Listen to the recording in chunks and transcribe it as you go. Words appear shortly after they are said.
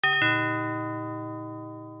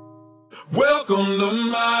Welcome to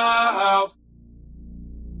my house.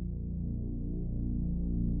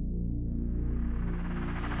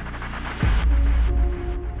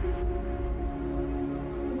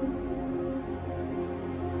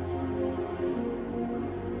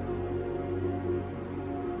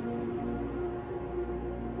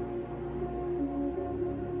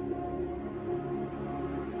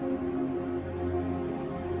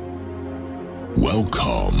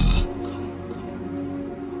 Welcome.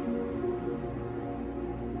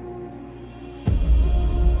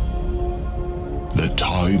 The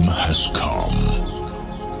time has come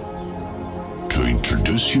to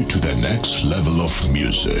introduce you to the next level of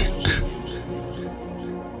music.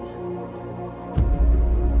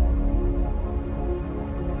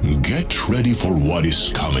 Get ready for what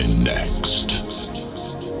is coming next.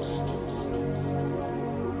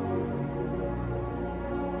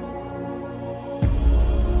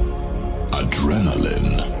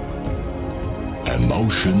 Adrenaline,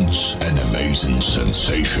 emotions, and amazing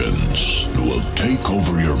sensations will take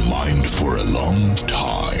over your mind for a long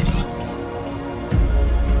time.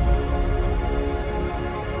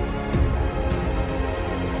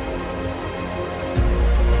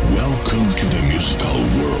 Welcome to the musical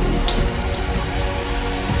world.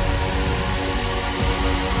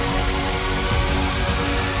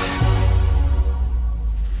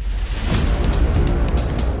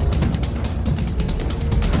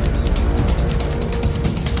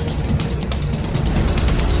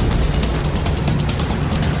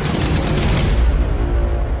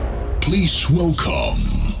 Please welcome.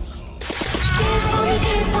 Dance for me,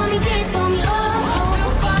 dance for me, dance for me, oh.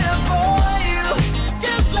 We'll fire for you.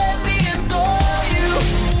 Just let me adore you.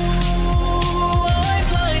 I'm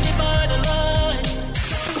blinded by the lights.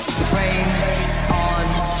 Rain on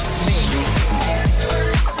me.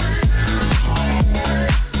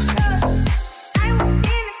 I'm in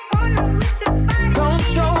the corner with the body. Don't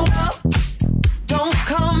show up. Don't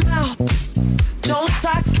come out. Don't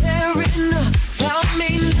start caring about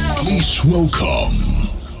me now. Please welcome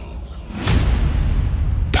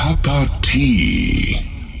Papa T.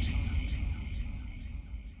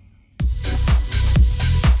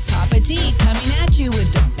 Papa T coming at you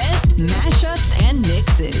with the best mashups and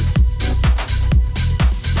mixes.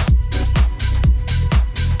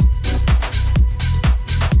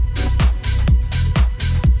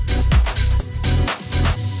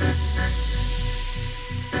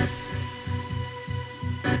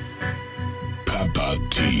 Papa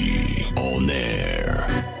T on air.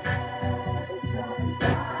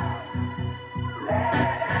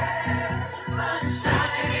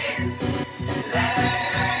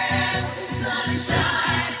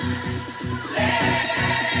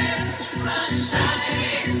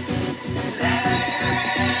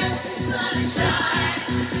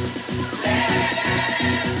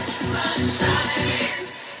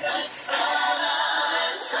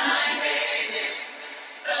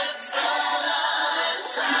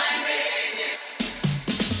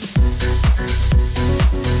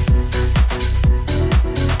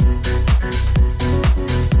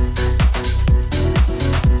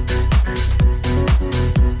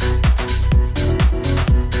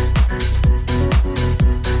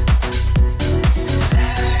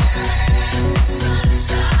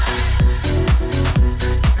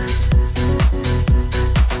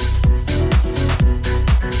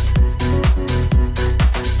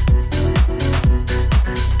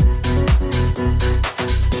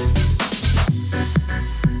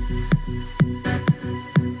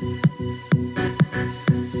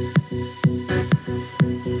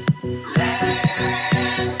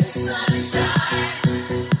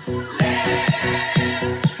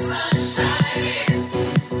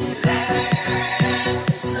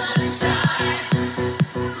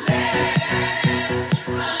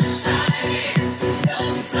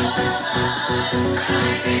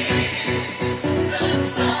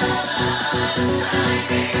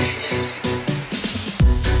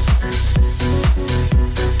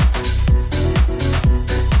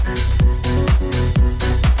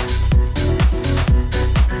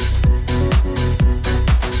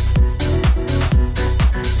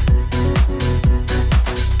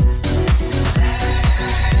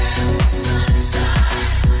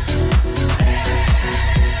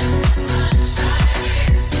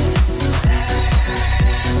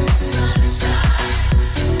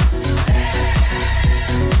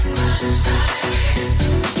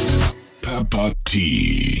 Papa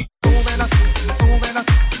T. Moving,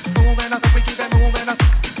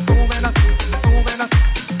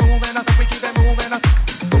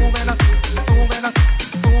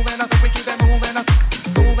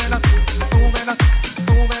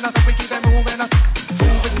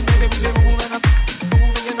 baby, we moving.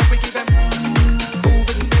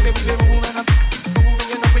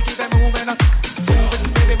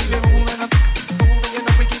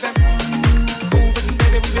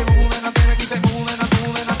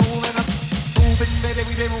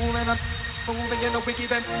 know we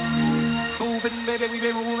keep it moving, baby, we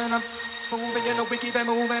be moving up. Moving, you know we keep it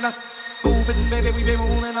moving up. Moving, baby, we be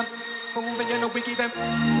moving up. Moving, you know we keep it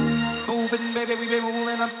moving, baby, we be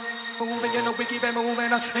moving up. Moving, you know we keep it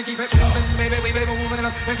moving up and keep it moving, baby, we be moving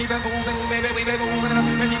up and keep it moving, baby, we be moving up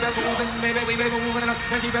and keep it moving, baby, we be moving up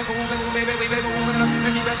and keep it moving, baby, we be moving up and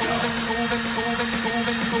keep it moving, moving, moving,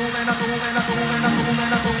 moving, moving up, moving up, moving up, moving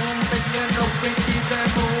up, moving, you know we keep it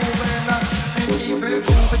moving up and keep it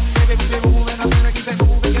moving, baby, we be moving up and keep it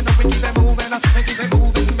moving, you know we keep it moving up and keep it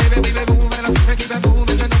moving, baby, we be moving up and keep it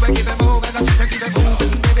moving, you know we keep it moving up and keep it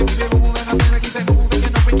moving, baby, we be moving up and keep it moving, you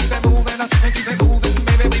know we keep it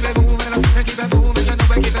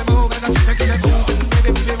moving up and keep it moving, baby,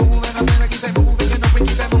 we be moving. Keep it moving, you know we keep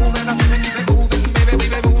it moving, keep it moving, baby, we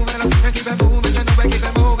be moving, keep it moving, you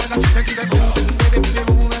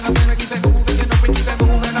know we keep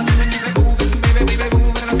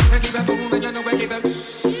it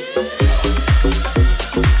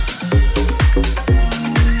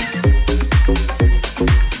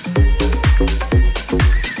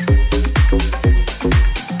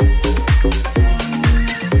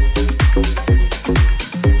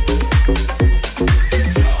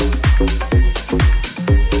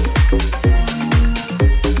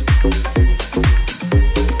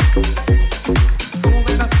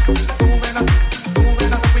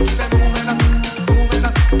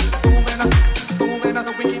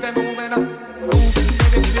keep it moving, baby, we be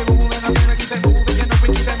moving,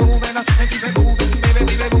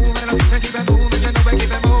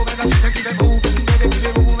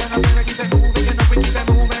 keep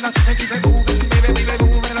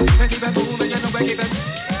it moving,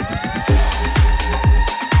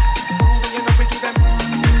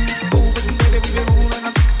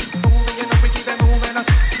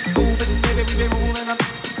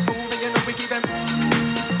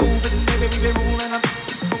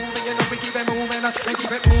 you know we keep it moving,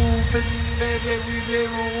 keep it moving, baby, we be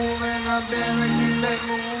moving, keep it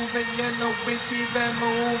moving, you know we keep it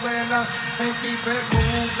moving, keep it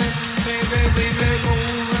moving, baby, we be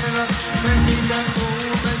moving, keep it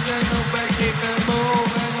moving, you know we keep it.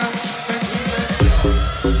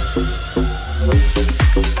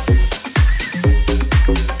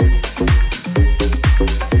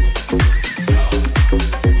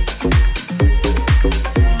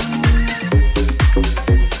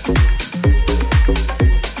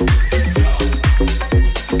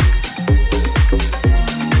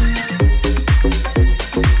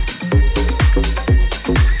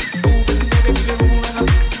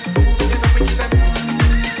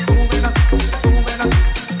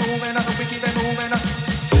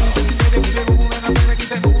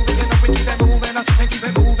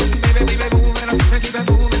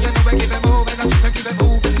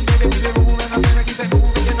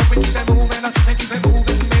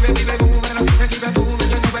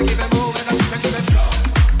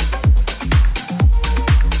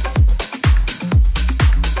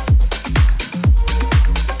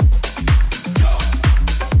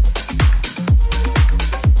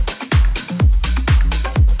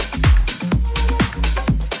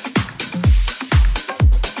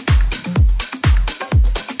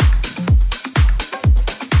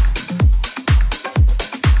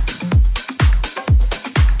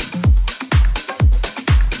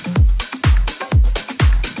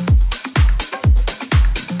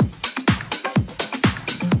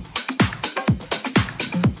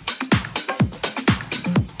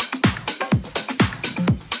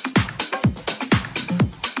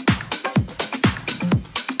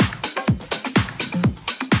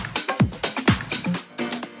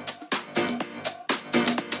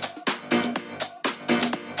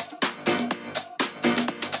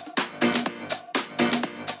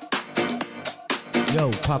 Yo,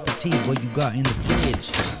 Papa T, what you got in the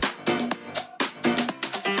fridge?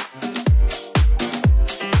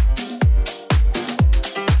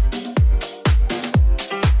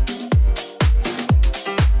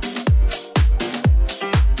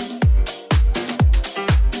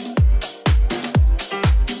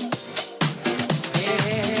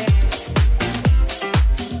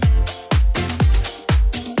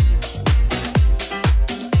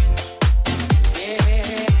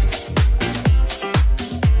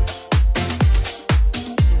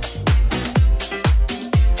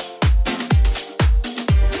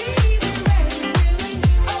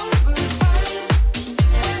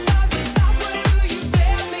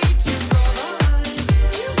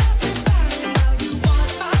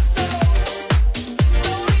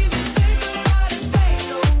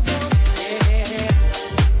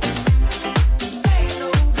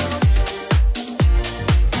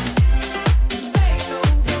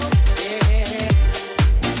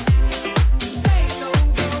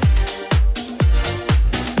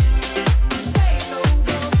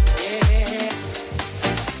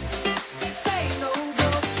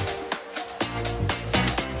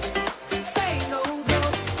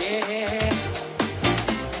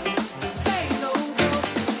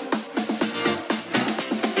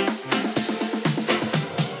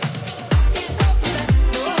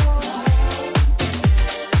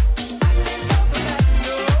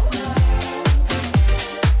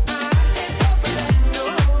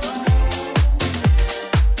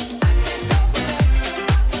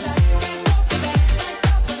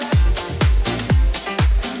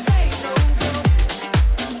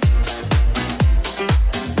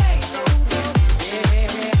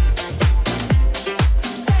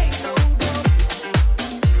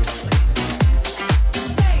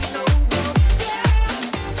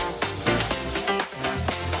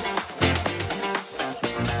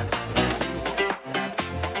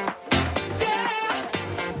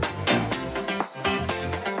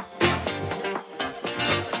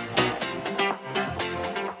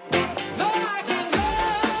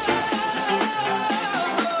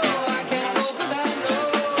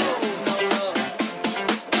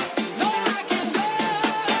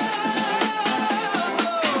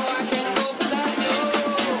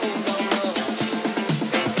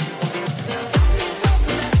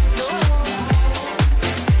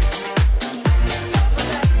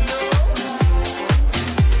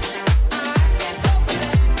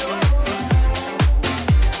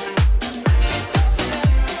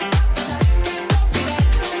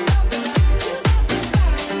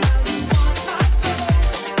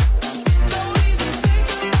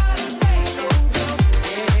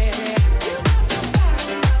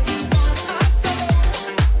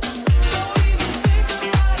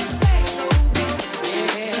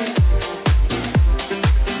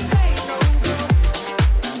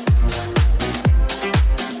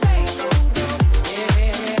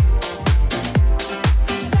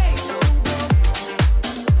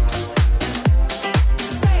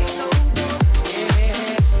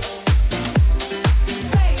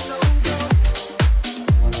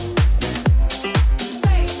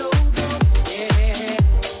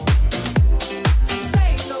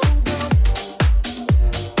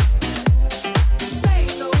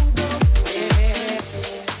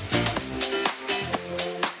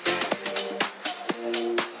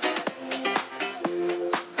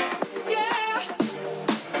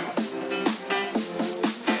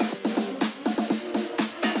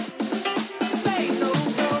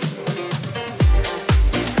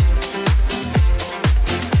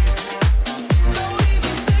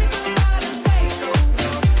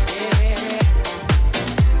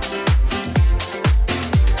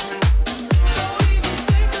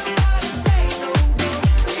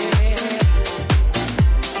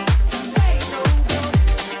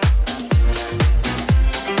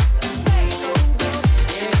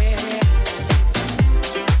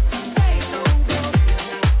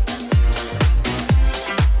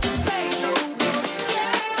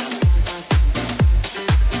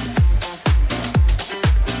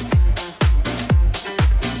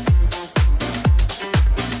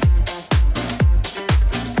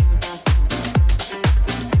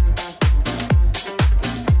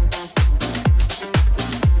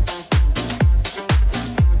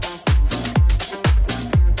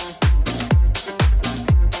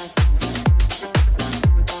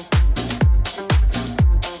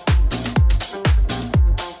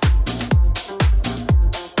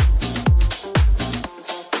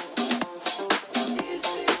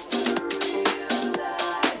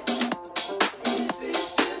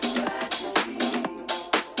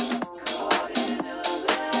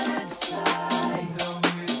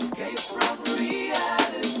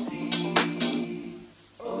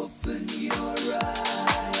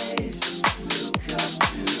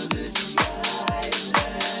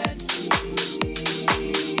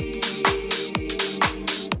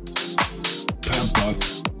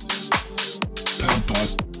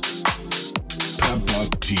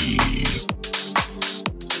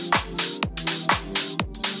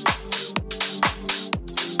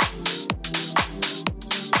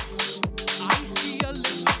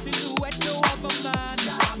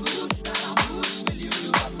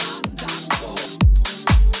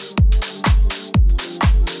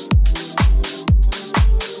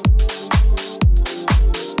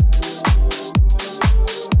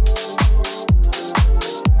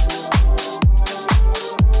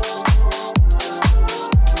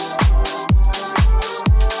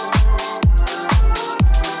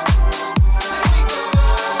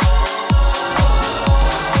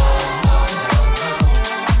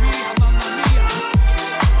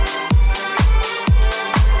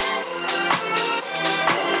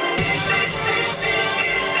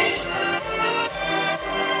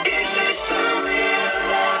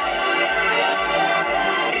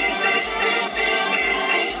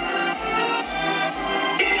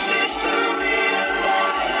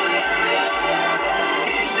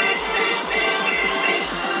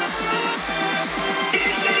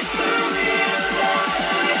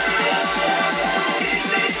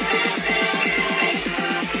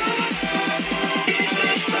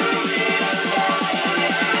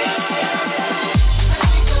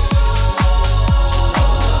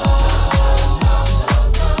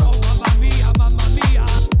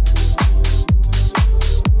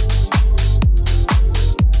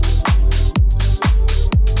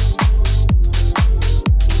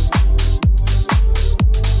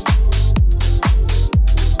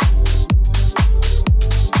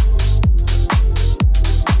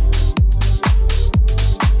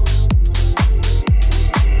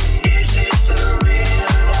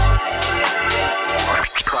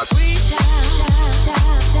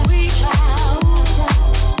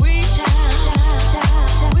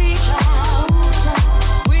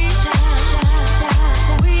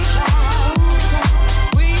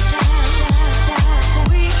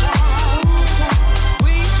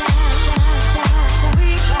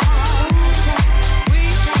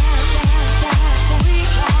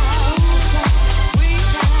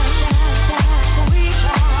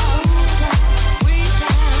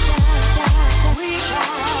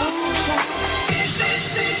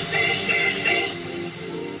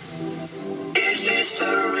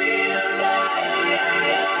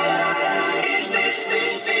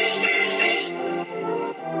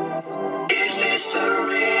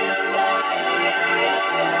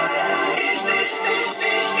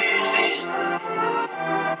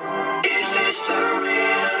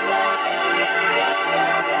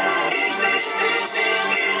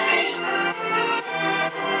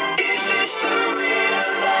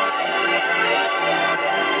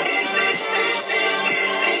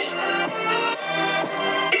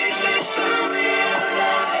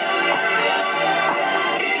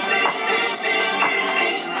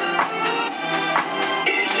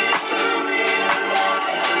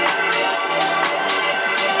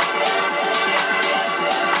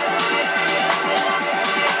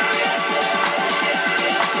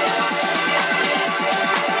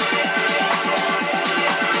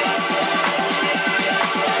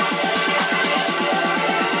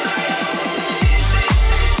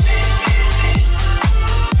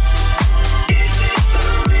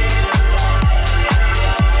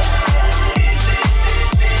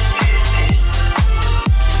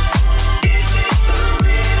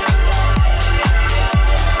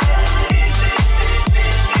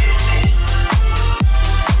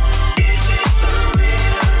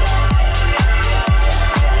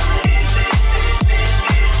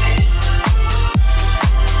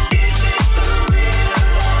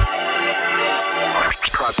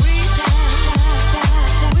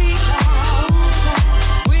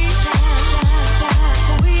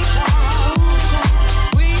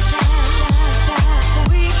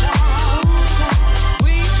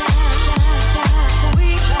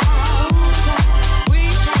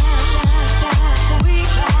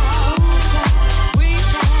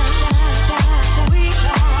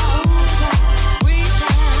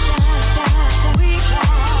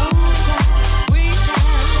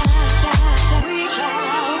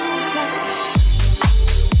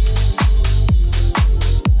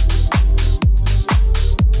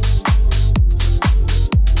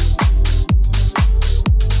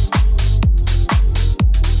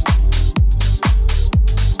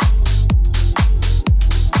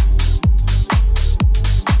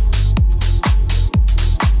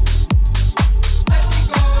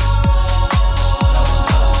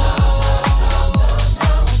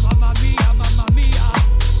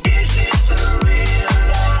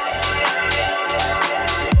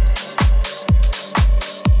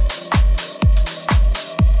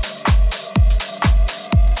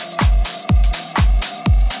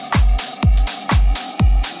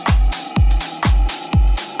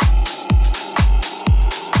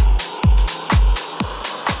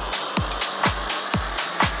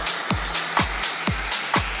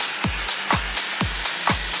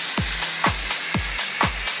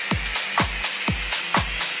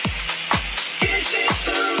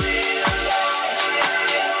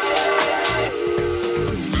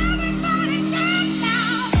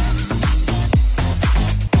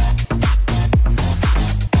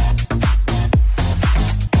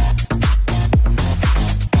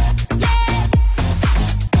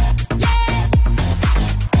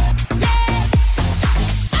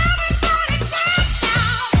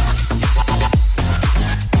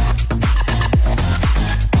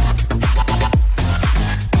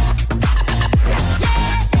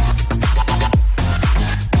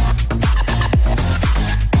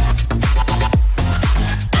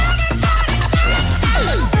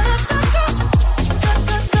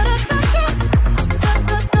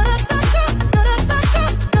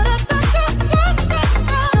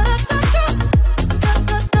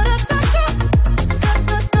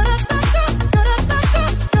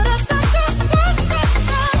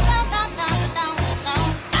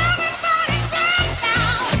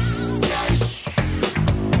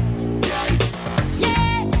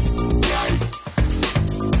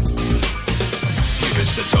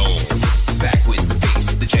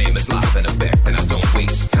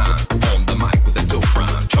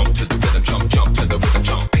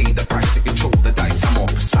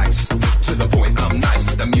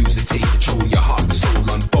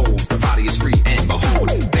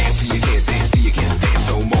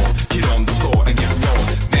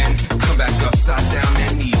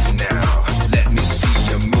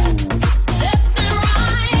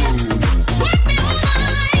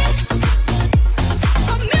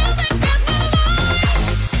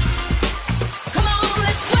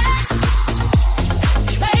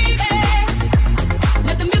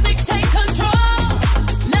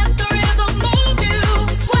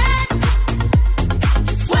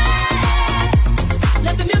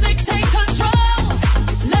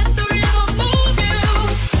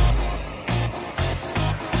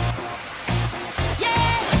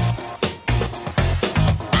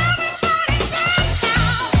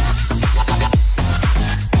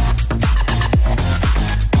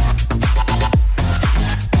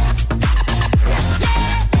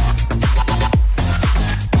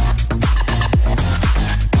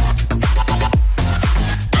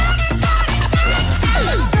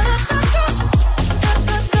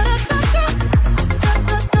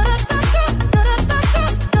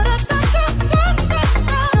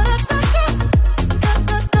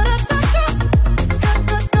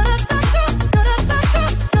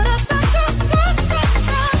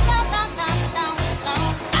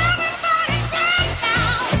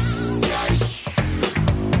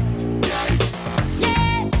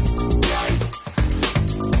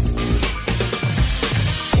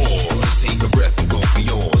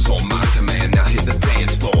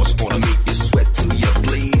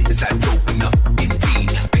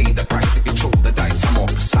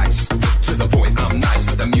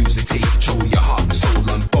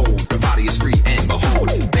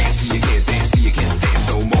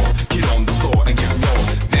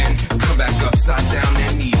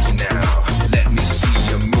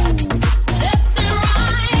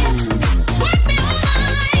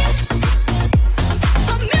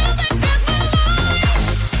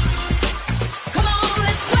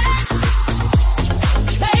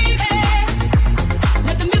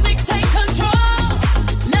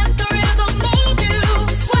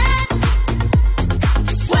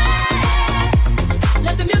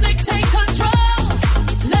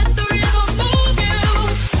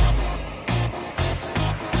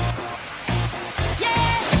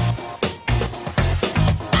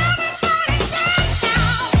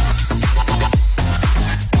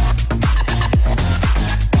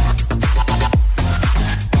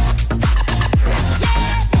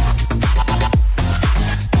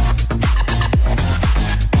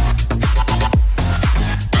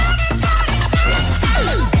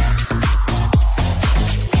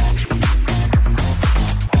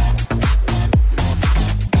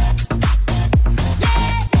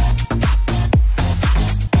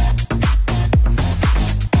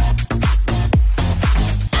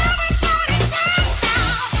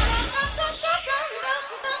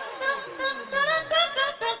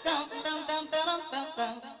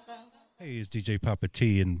 DJ Papa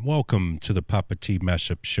T, and welcome to the Papa T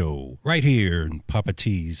Mashup Show, right here in Papa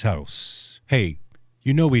T's house. Hey,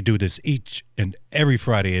 you know we do this each and every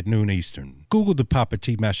Friday at noon Eastern. Google the Papa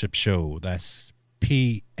T Mashup Show, that's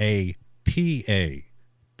P-A-P-A,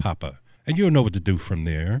 Papa, and you'll know what to do from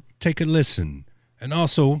there. Take a listen, and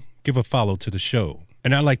also give a follow to the show.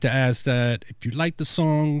 And I'd like to ask that if you like the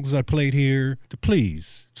songs I played here, to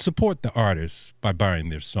please support the artists by buying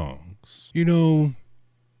their songs. You know,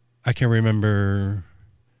 I can remember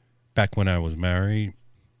back when I was married,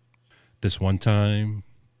 this one time,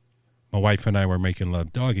 my wife and I were making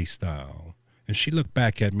love doggy style, and she looked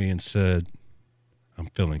back at me and said,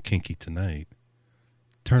 "I'm feeling kinky tonight.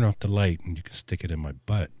 Turn off the light and you can stick it in my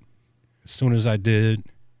butt." As soon as I did,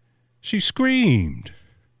 she screamed.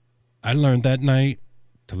 I learned that night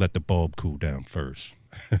to let the bulb cool down first.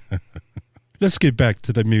 Let's get back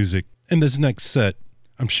to the music. In this next set,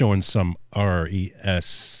 I'm showing some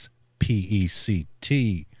R-E-S-P-E-C-T,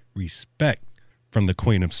 respect, from the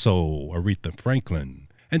Queen of Soul, Aretha Franklin.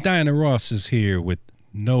 And Diana Ross is here with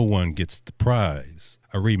No One Gets the Prize,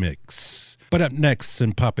 a remix. But up next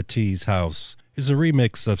in Papa T's house is a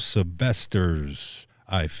remix of Sylvester's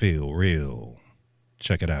I Feel Real.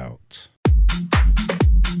 Check it out.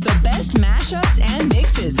 The best mashups and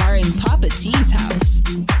mixes are in Papa T's house.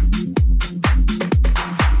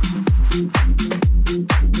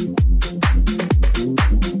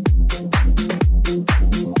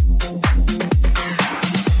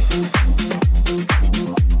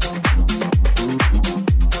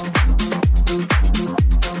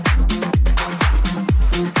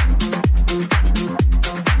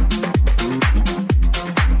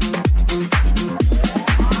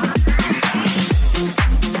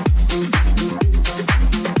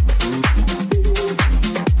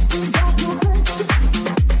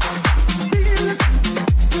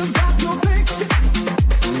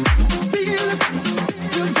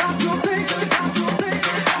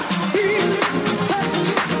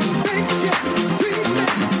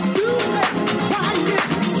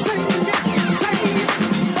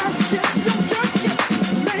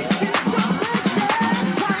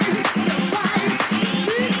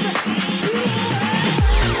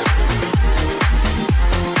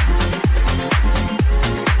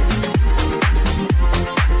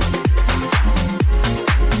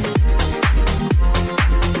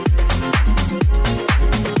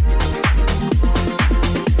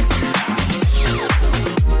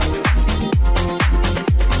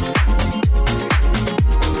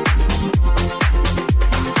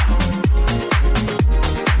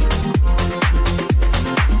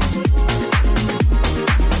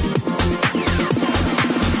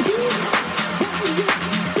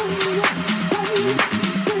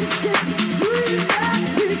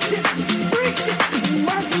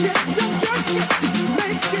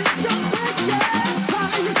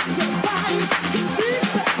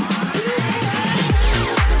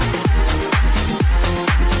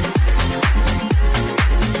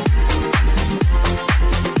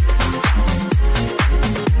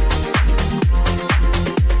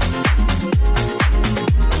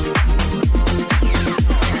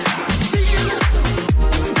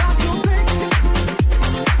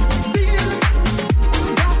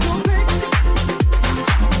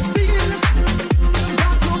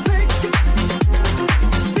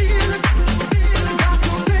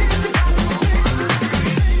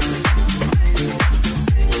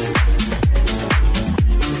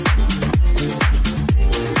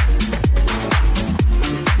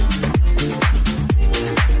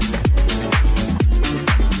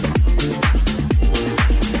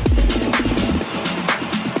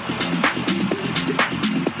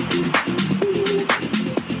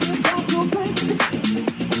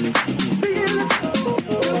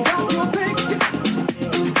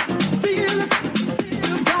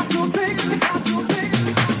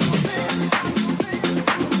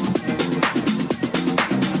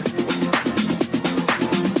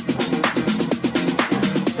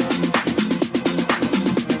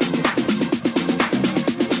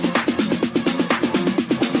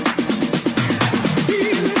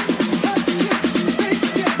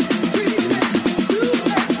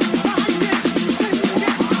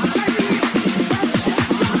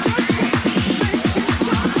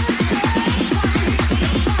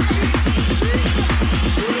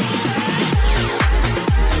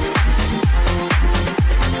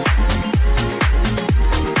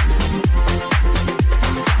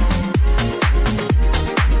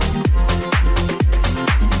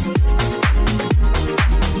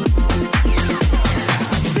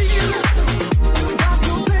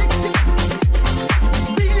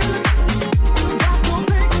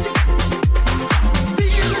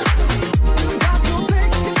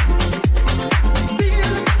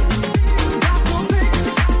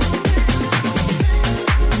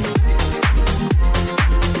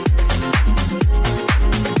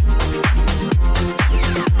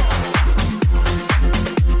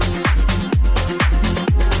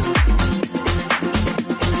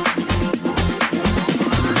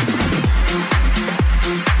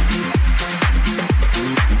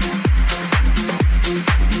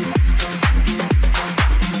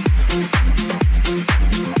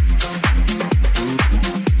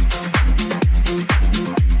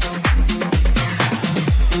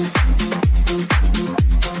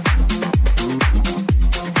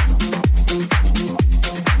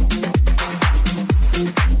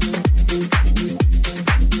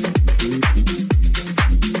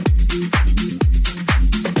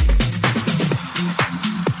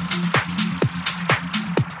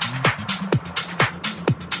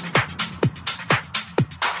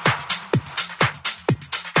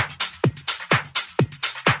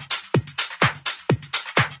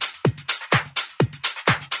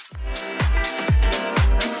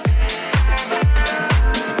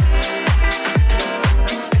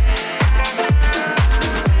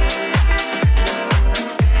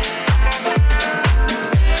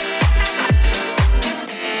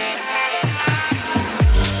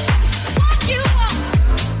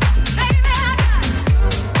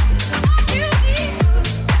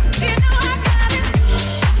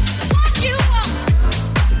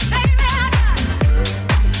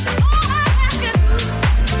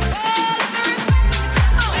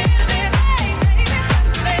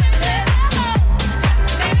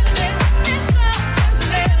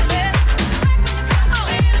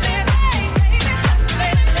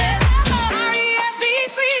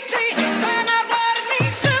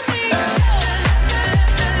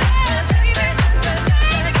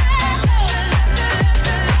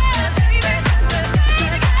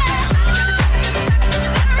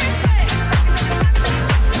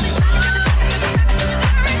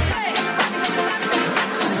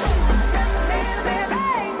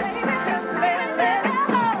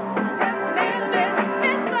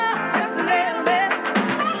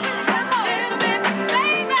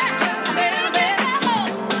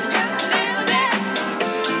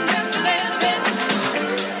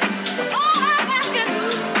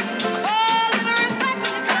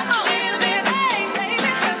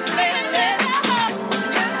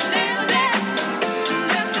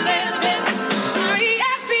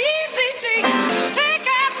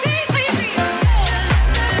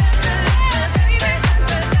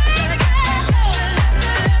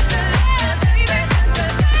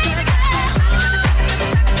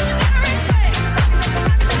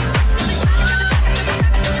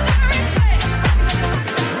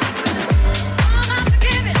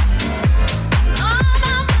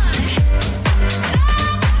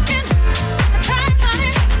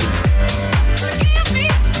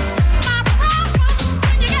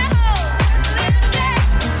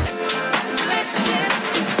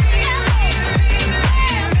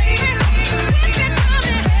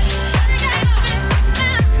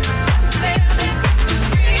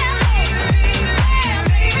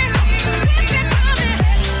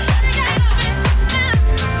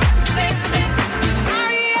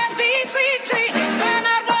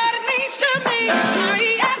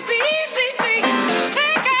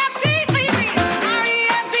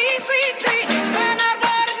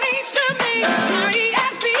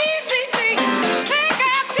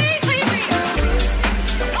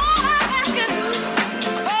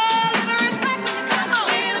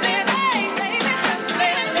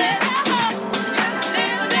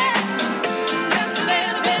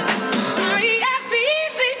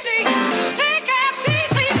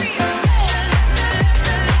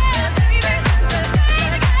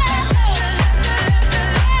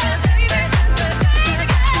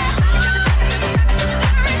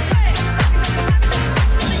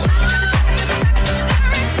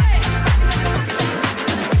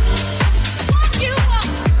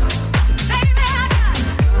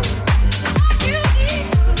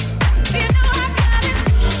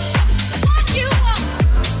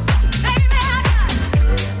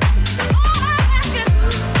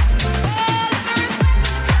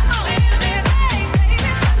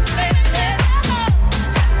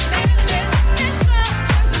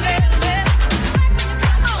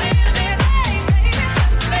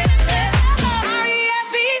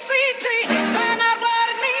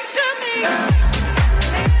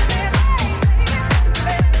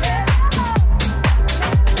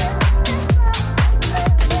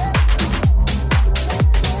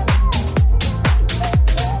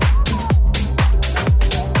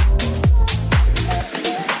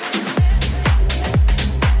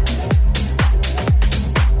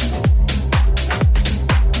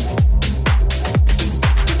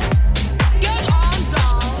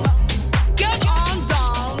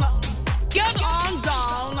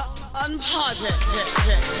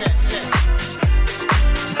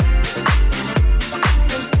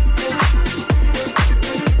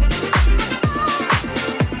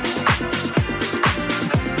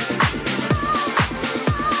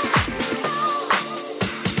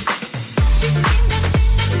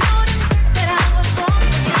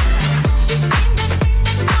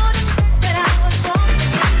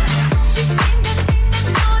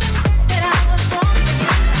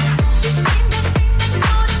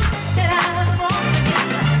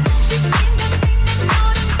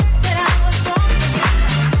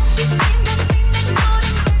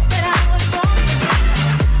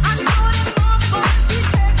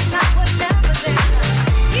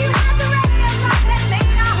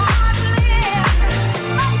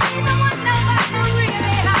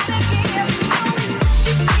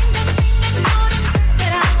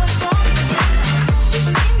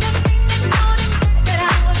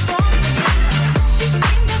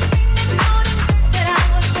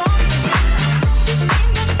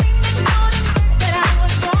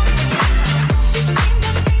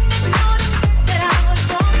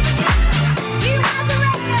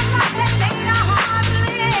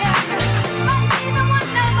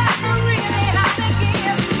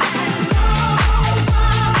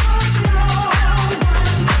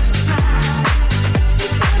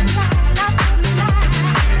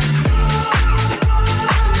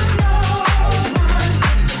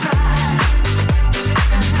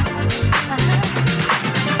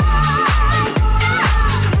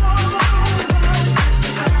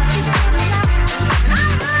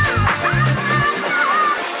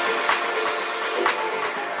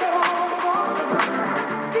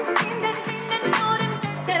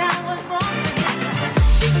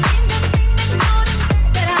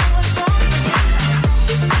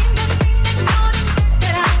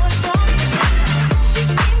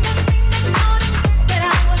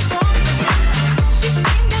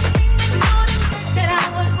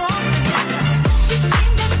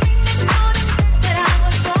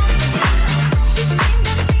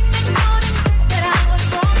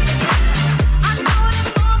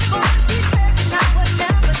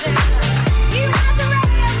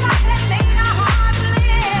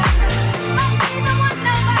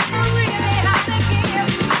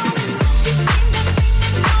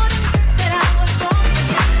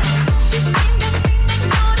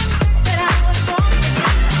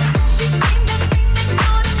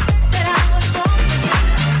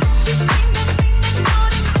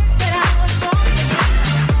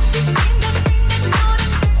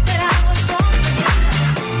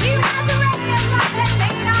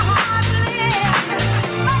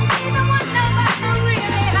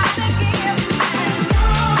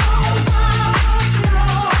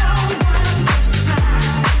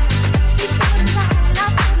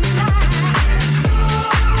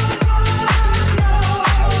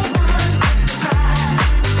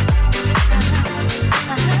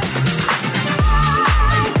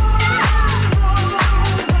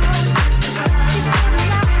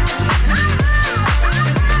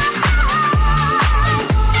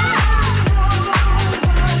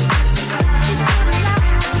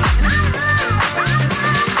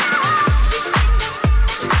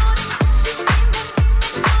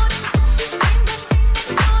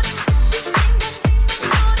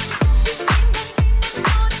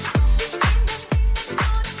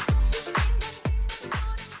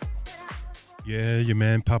 your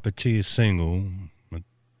man Papa T is single.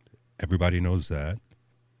 Everybody knows that.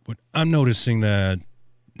 But I'm noticing that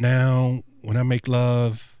now when I make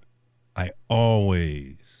love, I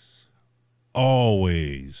always,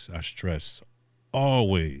 I stress,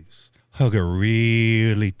 always hug her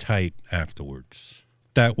really tight afterwards.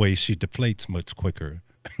 That way she deflates much quicker.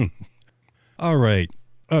 All right.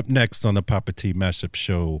 Up next on the Papa T Mashup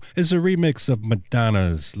Show is a remix of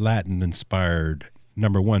Madonna's Latin-inspired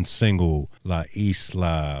 #1 single, La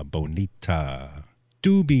Isla Bonita.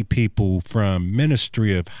 Doobie People from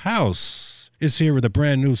Ministry of House is here with a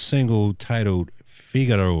brand new single titled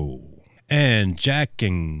Figaro. And Jack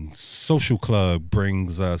and Social Club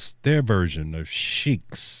brings us their version of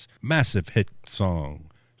Chic's massive hit song,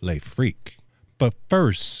 Le Freak. But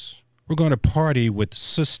first, we're going to party with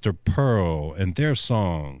Sister Pearl and their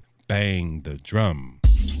song, Bang the Drum.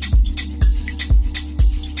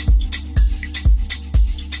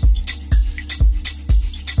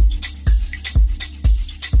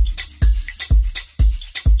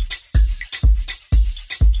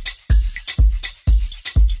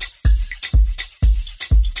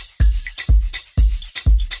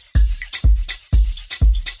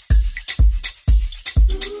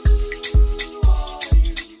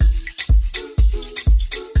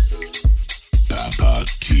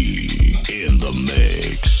 In the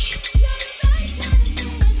mix.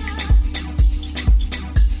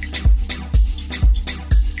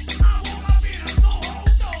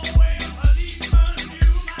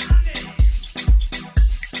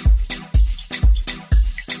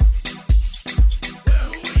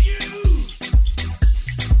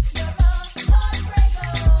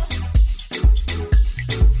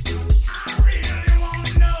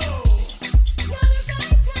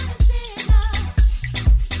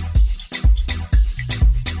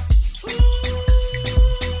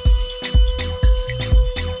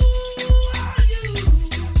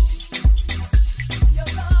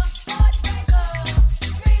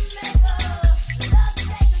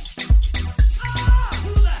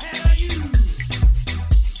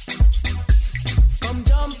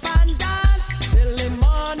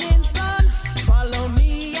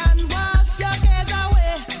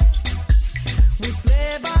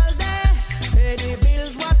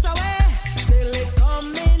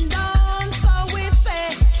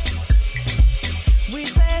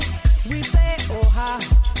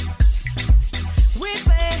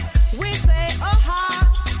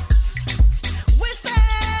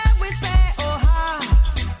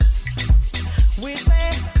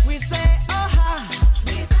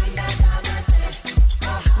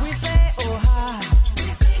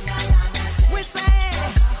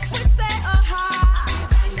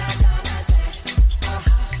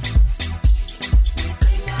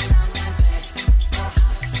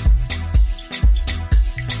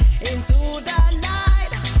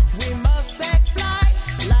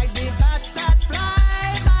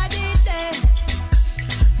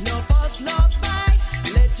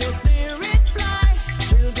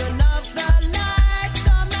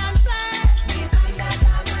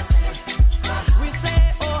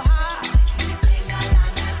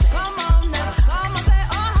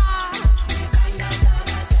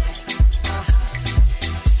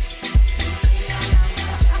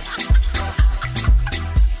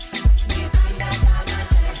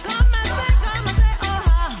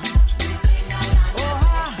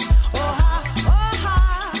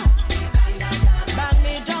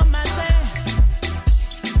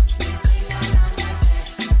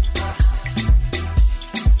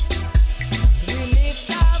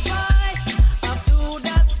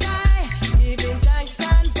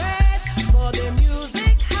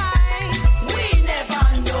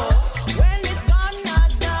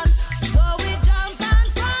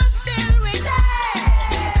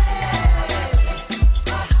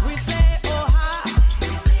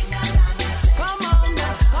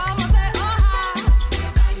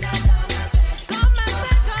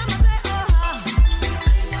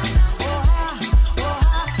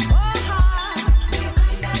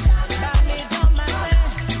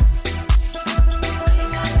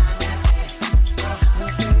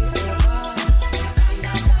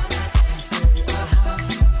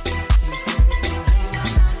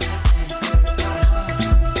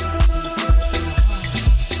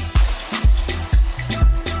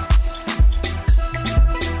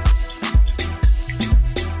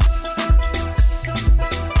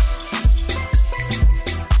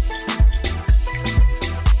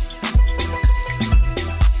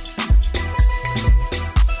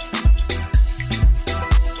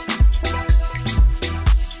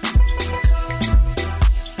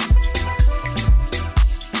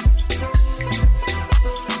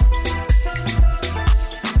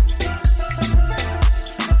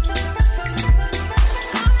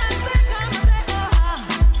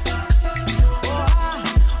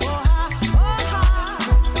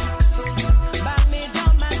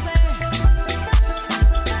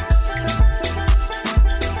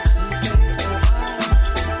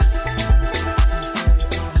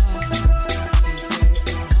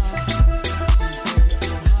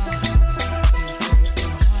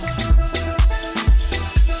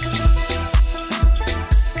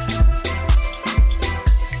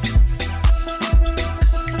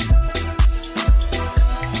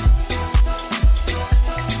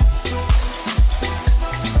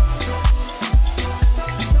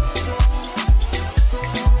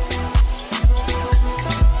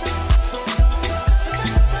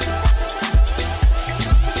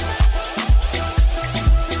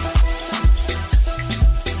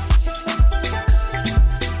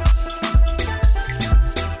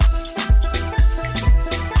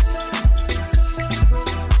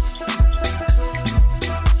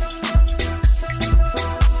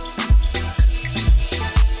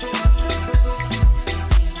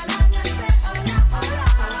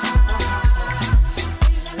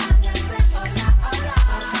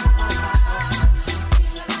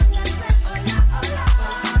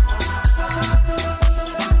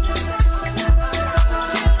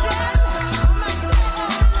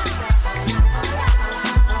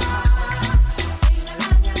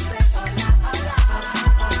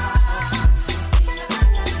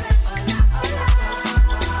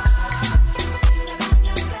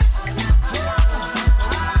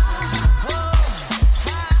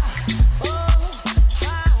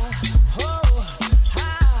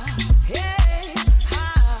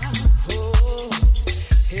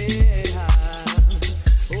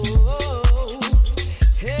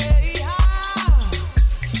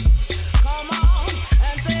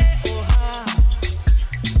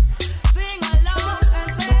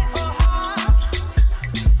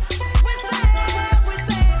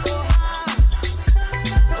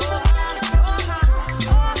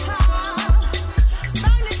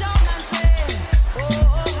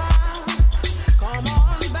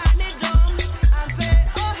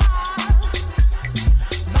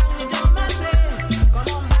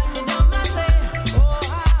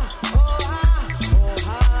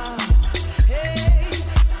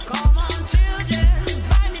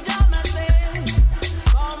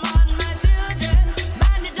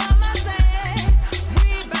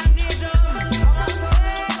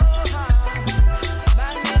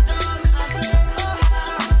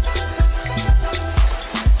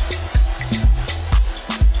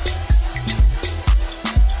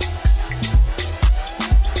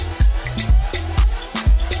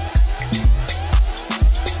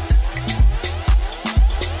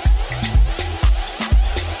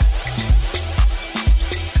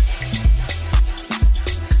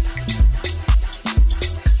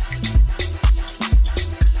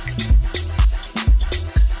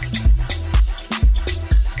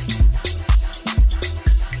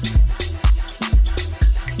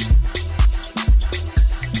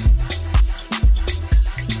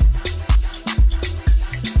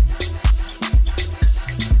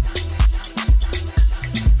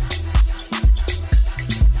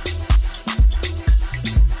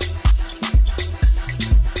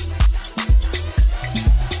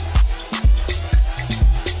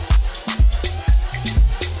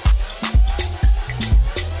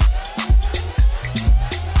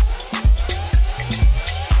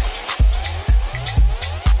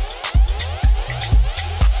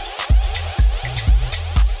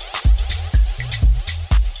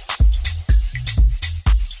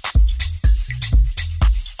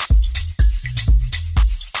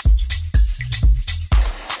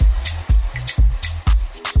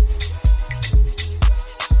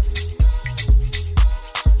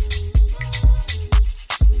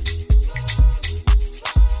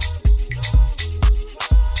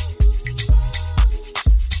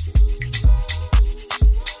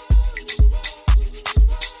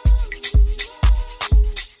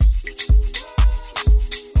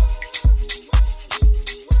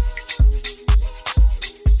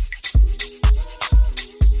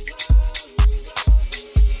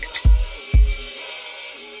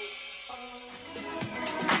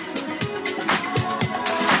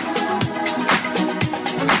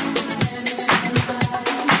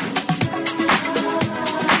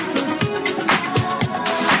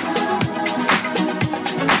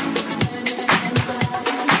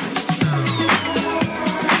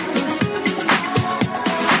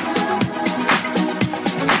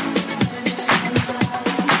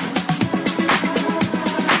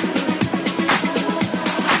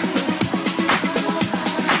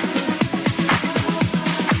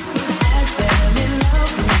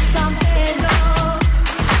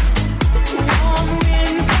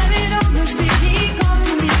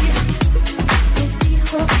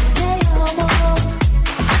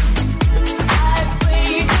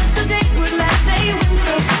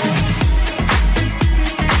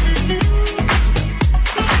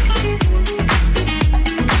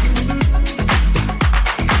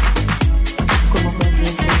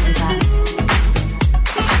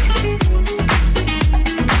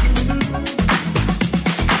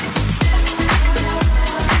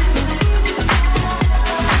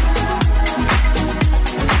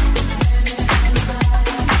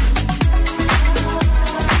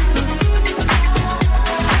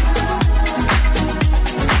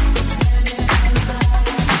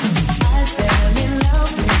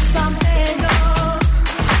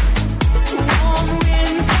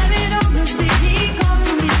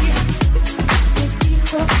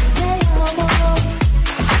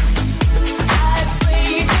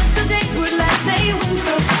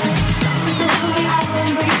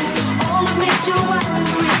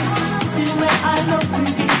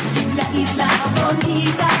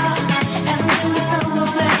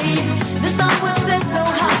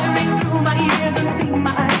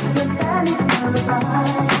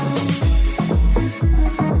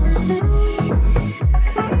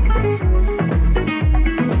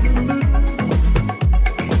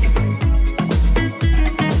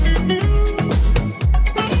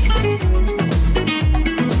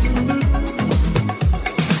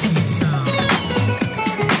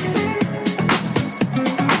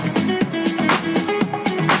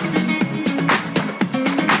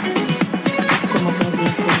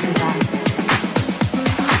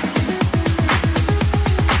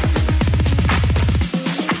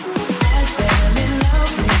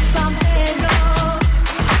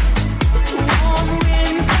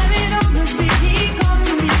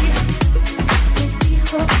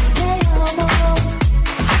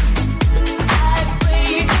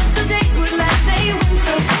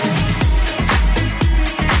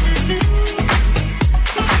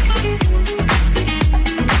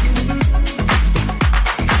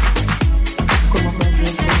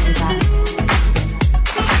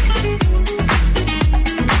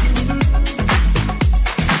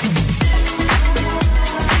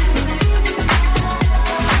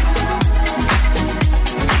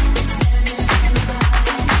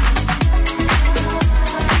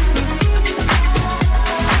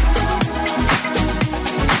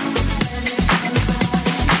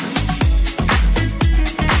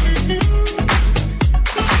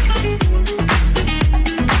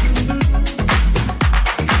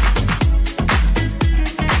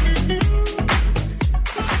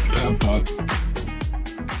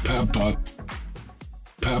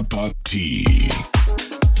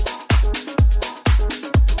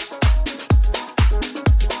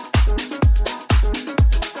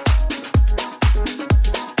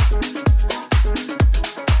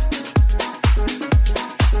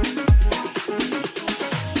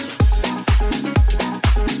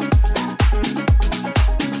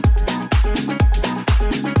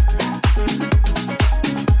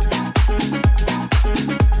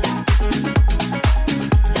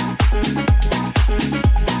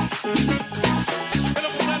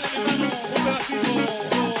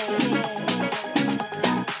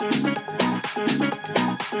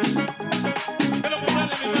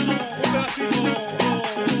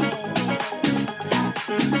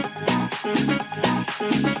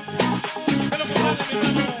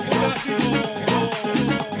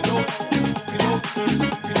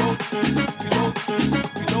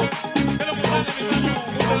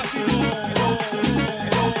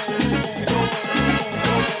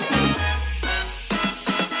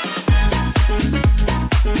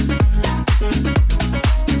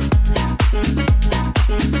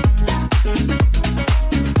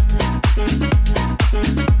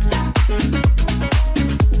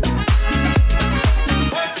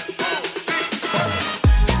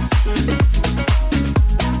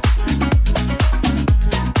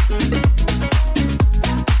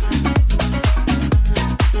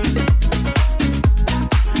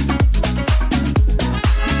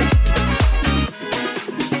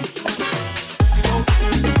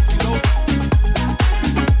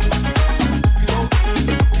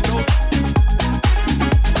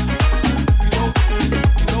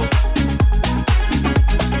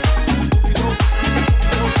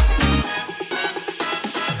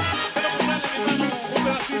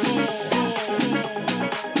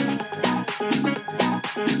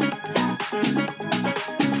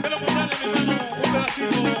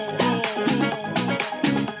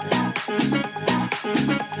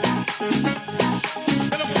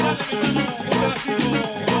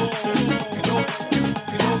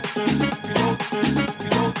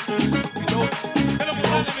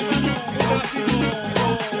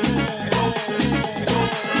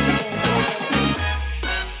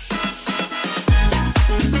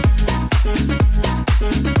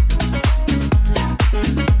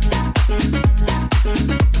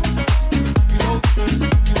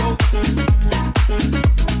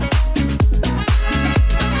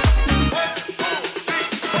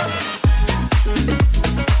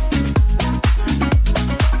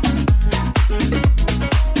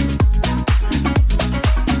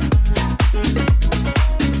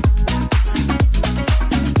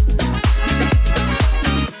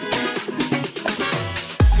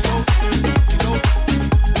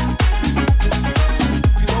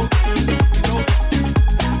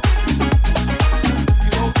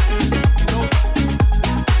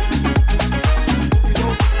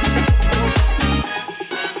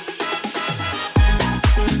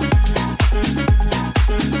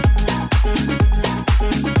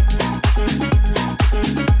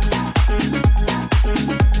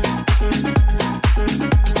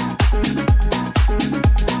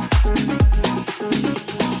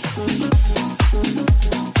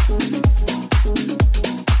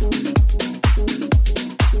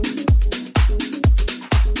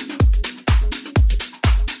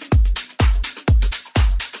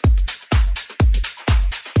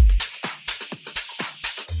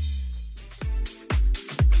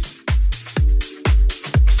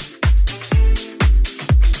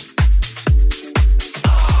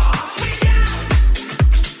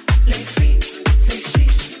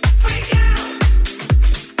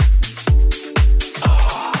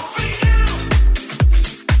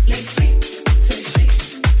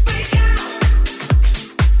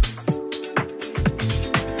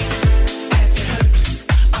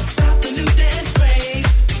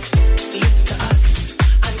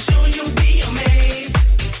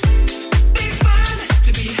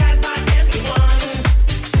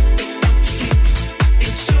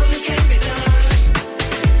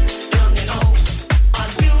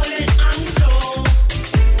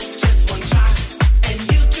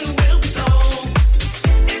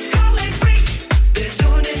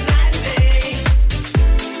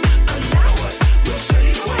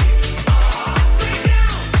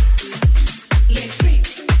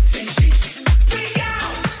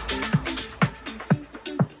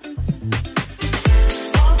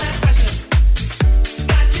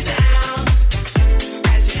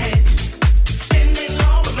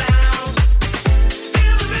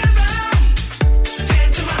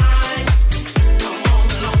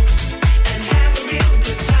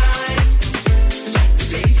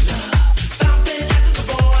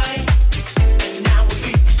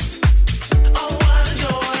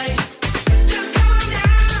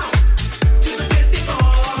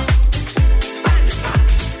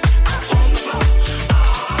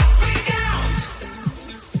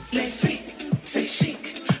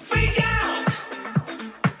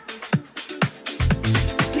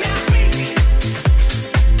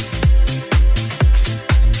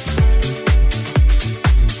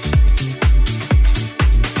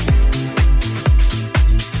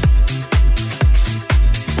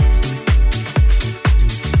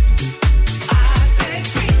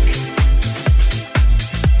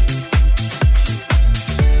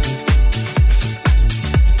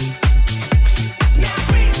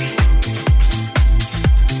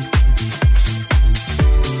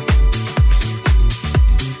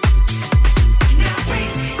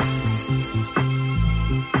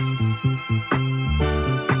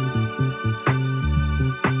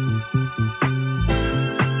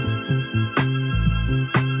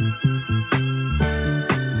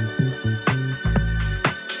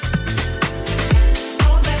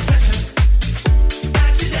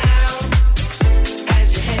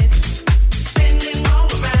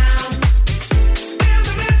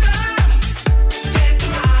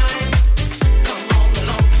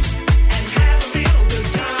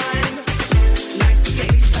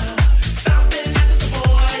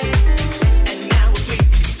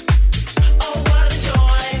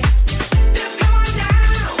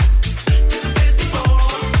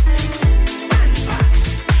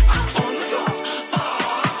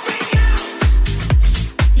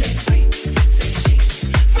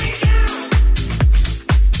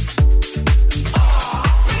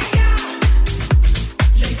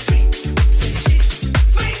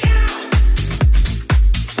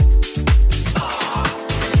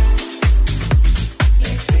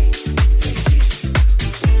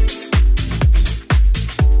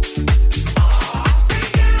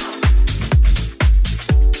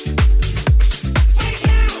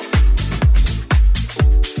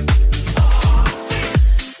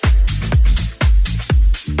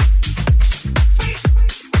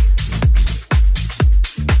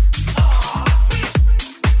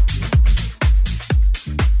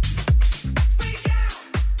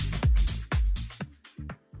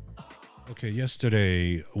 Okay,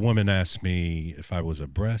 yesterday a woman asked me if I was a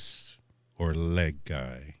breast or leg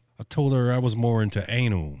guy. I told her I was more into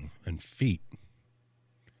anal and feet.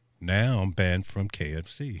 Now I'm banned from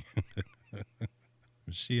KFC.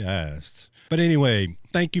 She asked. But anyway,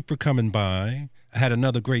 thank you for coming by. I had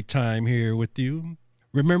another great time here with you.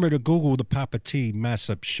 Remember to Google the Papa T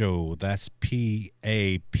Mashup Show. That's P-A-P-A,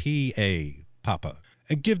 Papa.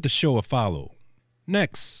 And give the show a follow.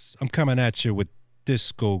 Next, I'm coming at you with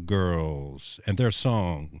Disco Girls and their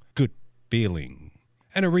song, Good Feeling.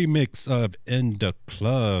 And a remix of In the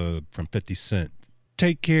Club from 50 Cent.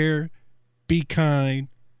 Take care. Be kind.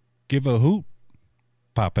 Give a hoot.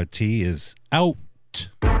 Papa T is out.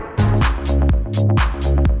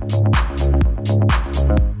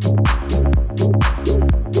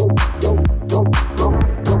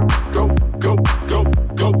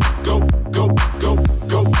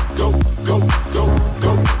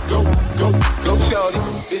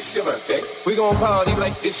 It's your birthday. We gon' party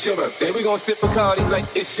like it's your birthday. We gon' sip Bacardi like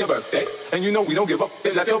it's your birthday. And you know we don't give up.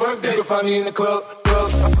 It's not your birthday. You can find me in the club.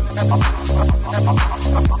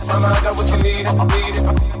 Mama, I got what you need. I'm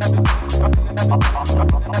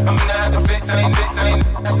in the habit of sex, I ain't.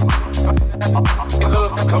 In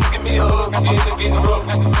love, so come give me a hug. Getting rough.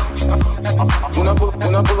 When I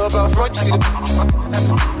pull up out front, you see the.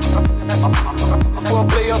 Before I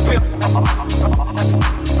play up here.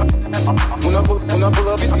 When I pull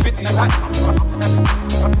up, 50 hot.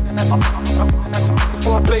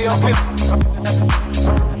 Before I play up here.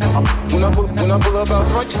 When I pull up out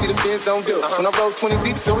front, you see the Benz on good. When I roll 20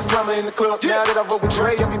 deep, so it's drama in the club. Now that I roll with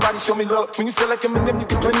Dre, everybody show me love. When you sell like Eminem, you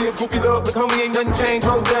get plenty of groupie love. But homie, ain't nothing changed.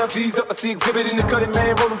 Close down, G's up. I see exhibit in the cutting,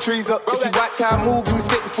 man. Roll them trees up. If you watch how I move, you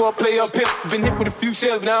mistake before I play up here. Been hit with a few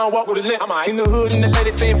shells, now I don't walk with a limp. I'm in the hood, and the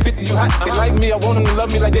ladies saying 50, you hot. They like me, I want them to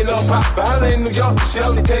love me like they love pop. But holla in New York,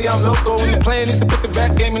 Shell, they tell you I'm local. And the plan is to put the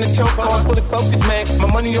rap game in the choke. I'm fully focused, man. My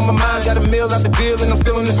money on my mind, got a meal out the deal, and I'm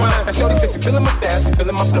still in the grind. Now shorty says she feeling my style, she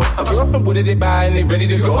feeling my flow. I'm girlfriend with it, they buy, and they ready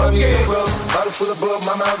to go. I'm in the club, bottle full of bug.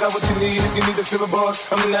 Mama, I got what you need if you need to fill a buzz.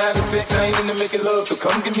 I'm in the having sex, I ain't into making love. So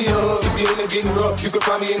come give me a hug if you're in the getting rough. You can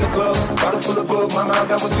find me in the club, bottle full of bug. Mama, I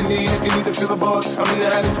got what you need if you need to fill a buzz. I'm in the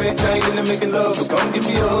having sex, I ain't into making love. So come give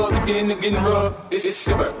me a hug if you're in the getting rough. It's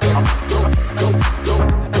your birthday.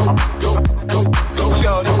 Go,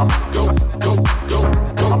 shawty.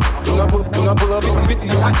 When I pull up, it's 50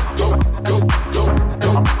 hot.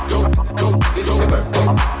 It's your birthday.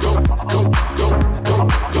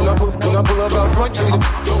 When I pull up out front, you see the.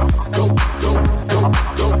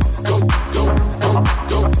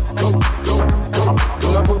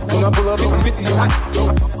 When I pull up, it's 50 hot.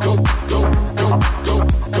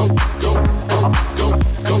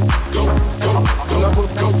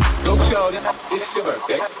 Go, shawty, it's your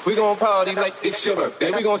birthday. We gon' party like it's your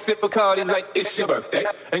birthday. We gon' sip Bacardi like it's your birthday.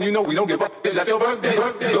 And you know we don't give up. It's not your birthday.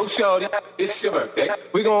 Go, shawty, it's your birthday.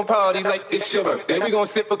 We gon' party like it's your birthday. We gon'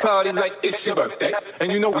 sip Bacardi like it's your birthday.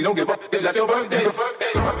 And you know we don't give up. It's not your birthday.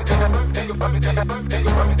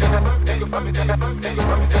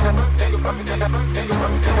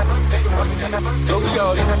 Go,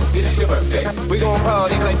 shawty, it's your birthday. We gon'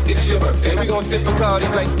 party like it's your birthday. We gon' sip Bacardi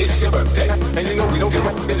like it's your birthday. And you know we don't give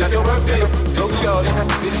up. It's not your birthday. Go, shawty,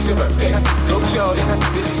 it's your birthday. Go, shawty,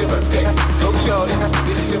 it's your birthday. Go, shawty,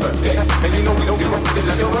 it's your birthday. And you know we don't give up. It's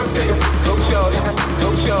not your birthday. Go, shawty, go,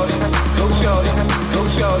 shawty, go, shawty, go,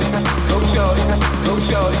 shawty, go, shawty, go,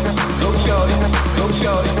 shawty, go, shawty, go,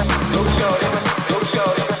 shawty, go, shawty, go, shawty, go,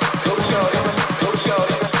 shawty, go, shawty, go,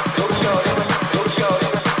 shawty, go, shawty,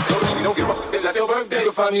 go. We don't give up. It's not your birthday.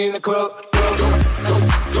 You'll find me in the club.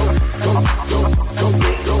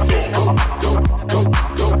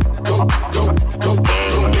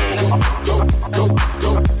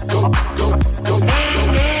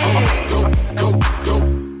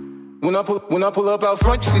 When I pull up out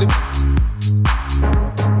front, you see the.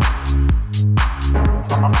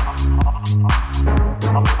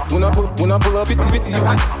 When I pull up, 50, you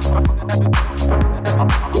hot.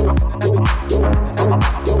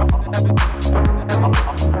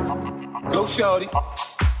 Go, shawty.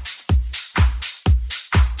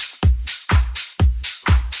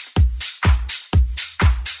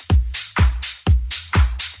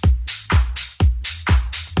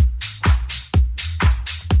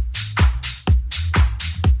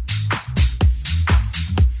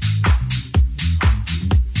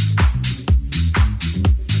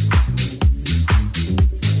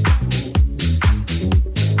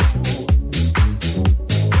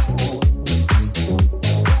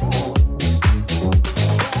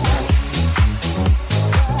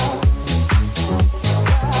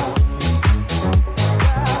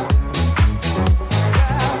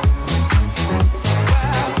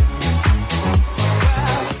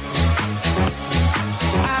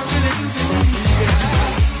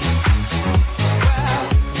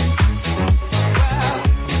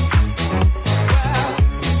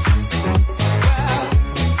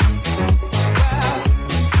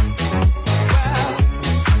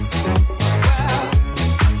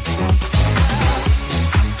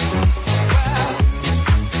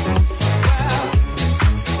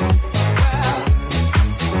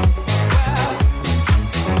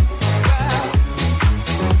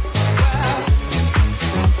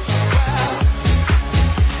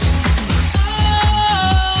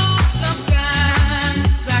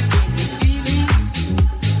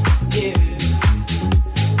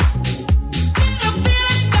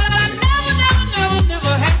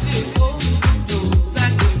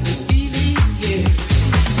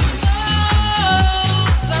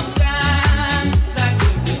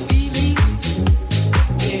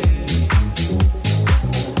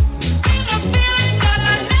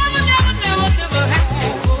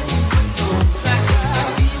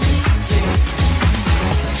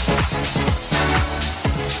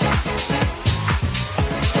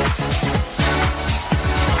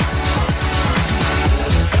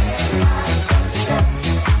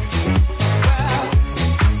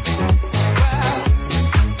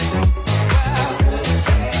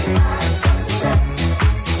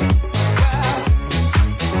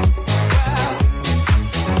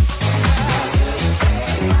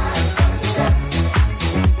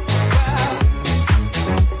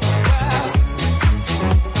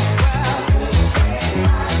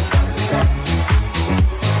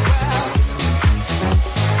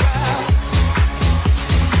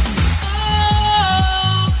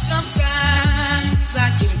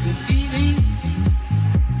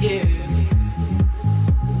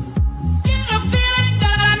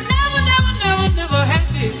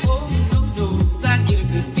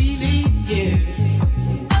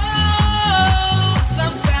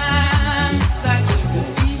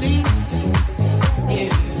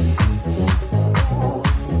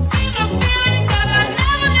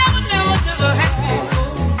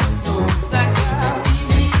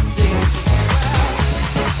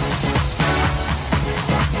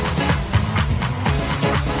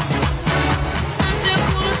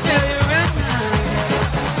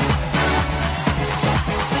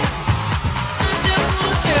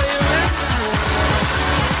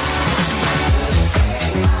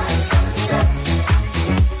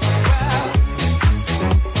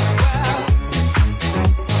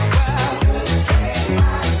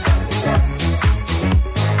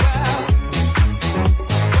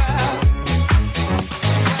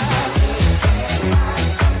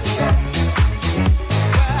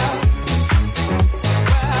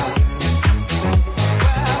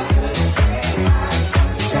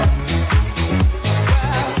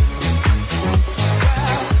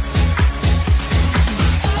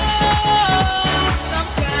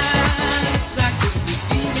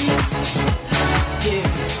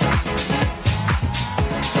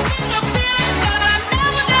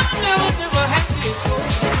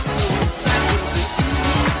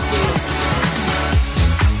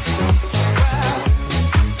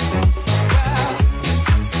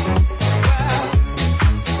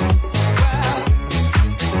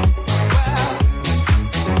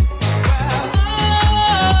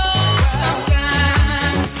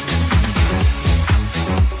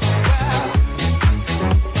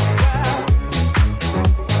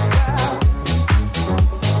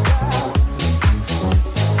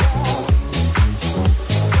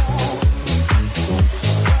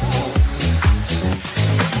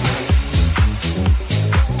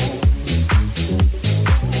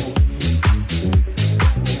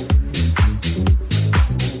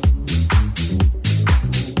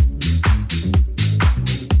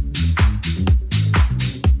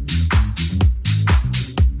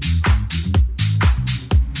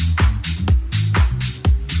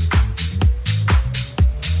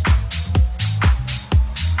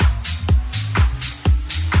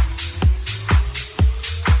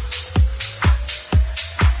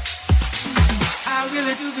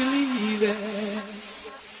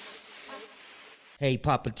 Hey,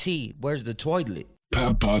 Papa T, where's the toilet?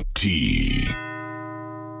 Papa T.